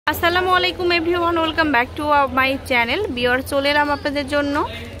আসসালামু আলাইকুম everyone, welcome back to my channel. বিয়ার চলে এলাম আপনাদের জন্য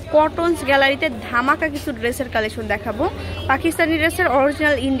কটনস গ্যালারিতে ধামাকা কিছু ড্রেসের কালেকশন দেখাবো। পাকিস্তানি ড্রেসের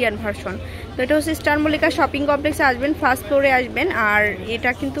অরিজিনাল ইন্ডিয়ান ভার্সন। তো এটা হচ্ছে স্টার মল্লিকা শপিং কমপ্লেক্সে আসবেন, ফার্স্ট ফ্লোরে আসবেন। আর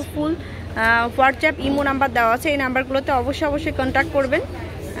এটা কিন্তু ফুল হোয়াটসঅ্যাপ ইমো নাম্বার দেওয়া আছে, এই নাম্বারগুলোতে অবশ্যই কন্ট্যাক্ট করবেন।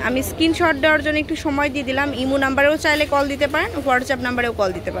 আমি স্ক্রিনশট দেওয়ার জন্য একটু সময় দিয়ে দিলাম। ইমো নাম্বারেও চাইলে কল দিতে পারেন, হোয়াটসঅ্যাপ নাম্বারেও কল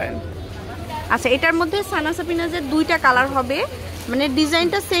দিতে পারেন। আচ্ছা, এটার মধ্যে সানা সাপিনাজের দুইটা কালার হবে, মানে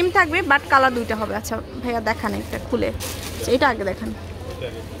ডিজাইনটা সেম থাকবে বাট কালার দুইটা হবে। আচ্ছা ভাইয়া দেখান একটা খুলে, এটা আগে দেখান।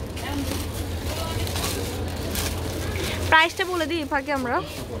 প্রাইসটা বলে দিই ফাঁকে আমরা,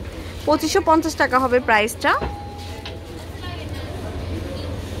 2550 টাকা হবে প্রাইসটা।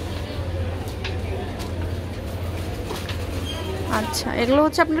 আচ্ছা, এগুলো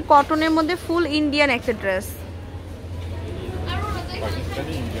হচ্ছে আপনার কটনের মধ্যে ফুল ইন্ডিয়ান একটা ড্রেস,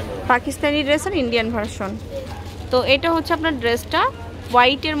 পাকিস্তানি ড্রেস আর ইন্ডিয়ান ভার্সন। তো এটা হচ্ছে আপনার ড্রেসটা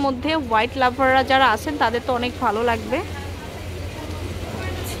হোয়াইটের মধ্যে, হোয়াইট লাভাররা যারা আছেন তাদের তো অনেক ভালো লাগবে।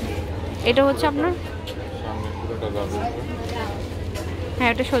 এটা হচ্ছে আপনার, হ্যাঁ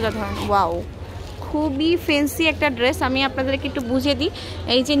এটা সোজা ধরেন। ওয়াও, খুবই ফ্যান্সি একটা ড্রেস। আমি আপনাদেরকে একটু বুঝিয়ে দিই।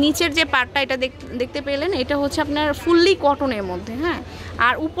 এই যে নিচের যে পার্টটা এটা দেখতে পেলেন, এটা হচ্ছে আপনার ফুললি কটনের মধ্যে, হ্যাঁ।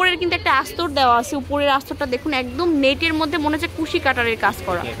 আর উপরের কিন্তু একটা আস্তর দেওয়া আছে, উপরের আস্তরটা দেখুন একদম নেটের মধ্যে, মনে হচ্ছে কুশি কাটারের কাজ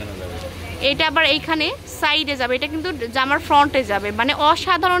করা। এটা আবার এইখানে সাইডে যাবে, এটা কিন্তু জামার ফ্রন্টে যাবে, মানে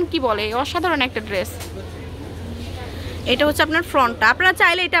অসাধারণ, কি বলে অসাধারণ একটা ড্রেস। এটা হচ্ছে আপনার ফ্রন্টটা। আপনারা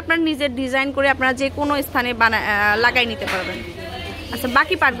চাইলে এটা আপনার নিজের ডিজাইন করে আপনারা যে কোনো স্থানে লাগাই নিতে পারবেন। আচ্ছা,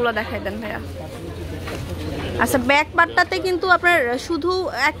 বাকি পার্টগুলো দেখাই দেন ভাইয়া। আচ্ছা, ব্যাক পার্টটাতে কিন্তু আপনার শুধু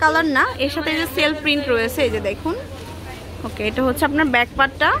এক কালার না, এর সাথে যে সেলফ প্রিন্ট রয়েছে, এই যে দেখুন। ওকে, এটা হচ্ছে আপনার ব্যাক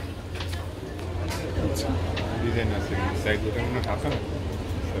পার্টটা।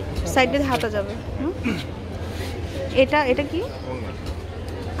 সাইডে হাতা যাবে। এটা কি?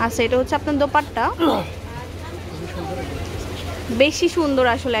 আচ্ছা, এটা হচ্ছে আপনার দোপাট্টা। বেশি সুন্দর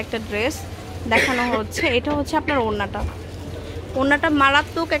আসলে একটা ড্রেস দেখানো হচ্ছে। এটা হচ্ছে আপনার ওড়নাটা। ওড়নাটা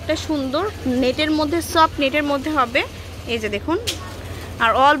মারাত্মক একটা সুন্দর নেটের মধ্যে, সফট নেটের মধ্যে হবে, এই যে দেখুন।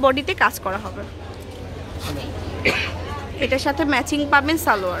 আর অল বডিতে কাজ করা হবে। এটার সাথে ম্যাচিং পাবেন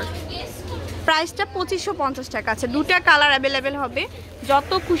সালোয়ার। প্রাইসটা 2550 টাকা আছে। দুটা কালার অ্যাভেলেবেল হবে,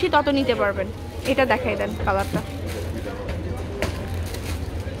 যত খুশি তত নিতে পারবেন। এটা দেখাই দেন কালারটা।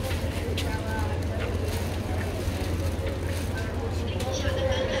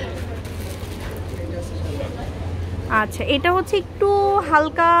 আচ্ছা, এটা হচ্ছে একটু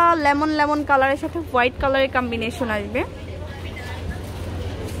হালকা লেমন কালারের সাথে হোয়াইট কালারের কম্বিনেশন আসবে।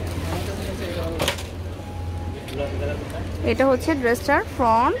 এটা হচ্ছে ড্রেসটার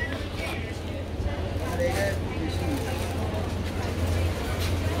ফ্রন্ট।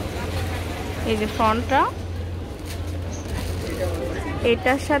 এই যে ফ্রন্টটা,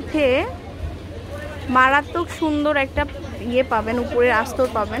 এটার সাথে মারাত্মক সুন্দর একটা ইয়ে পাবেন, উপরের আস্তর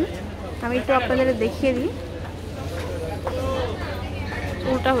পাবেন। আমি একটু আপনাদের দেখিয়ে দিই।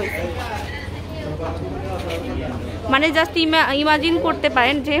 উল্টা হয়েছে, মানে জাস্ট ইমাজিন করতে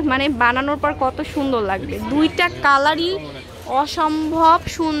পারেন যে মানে বানানোর পর কত সুন্দর লাগবে। দুইটা কালারই অসম্ভব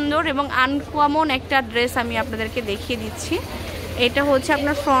সুন্দর এবং আনকমন একটা ড্রেস আমি আপনাদেরকে দেখিয়ে দিচ্ছি। এটা হচ্ছে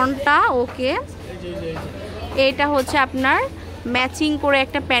আপনার ফ্রন্টটা। ওকে, এটা হচ্ছে আপনার ম্যাচিং করে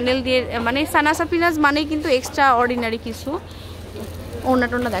একটা প্যানেল দিয়ে, মানে সানা সাপিনাজ মানে কিন্তু এক্সট্রা অর্ডিনারি কিছু।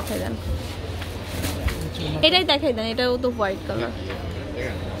 ওড়না দেখাই দেন, এটাই দেখাই দেন। এটাও তো হোয়াইট কালার।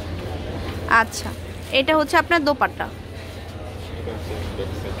 আচ্ছা, এটা হচ্ছে আপনার দোপাট্টা।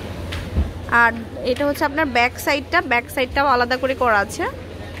 আর এটা হচ্ছে আপনার ব্যাক সাইডটাও আলাদা করে করা আছে,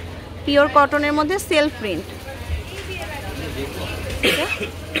 পিওর কটনের মধ্যে সেলফ প্রিন্ট।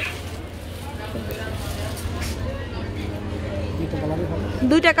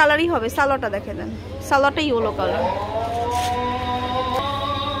 দুইটা কালারই হবে। সালোয়ারটা দেখে দেন, সালোয়ারটা ইয়েলো কালার।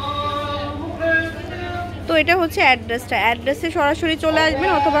 তো এটা হচ্ছে অ্যাড্রেসে সরাসরি চলে আসবেন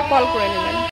অথবা কল করে নেবেন।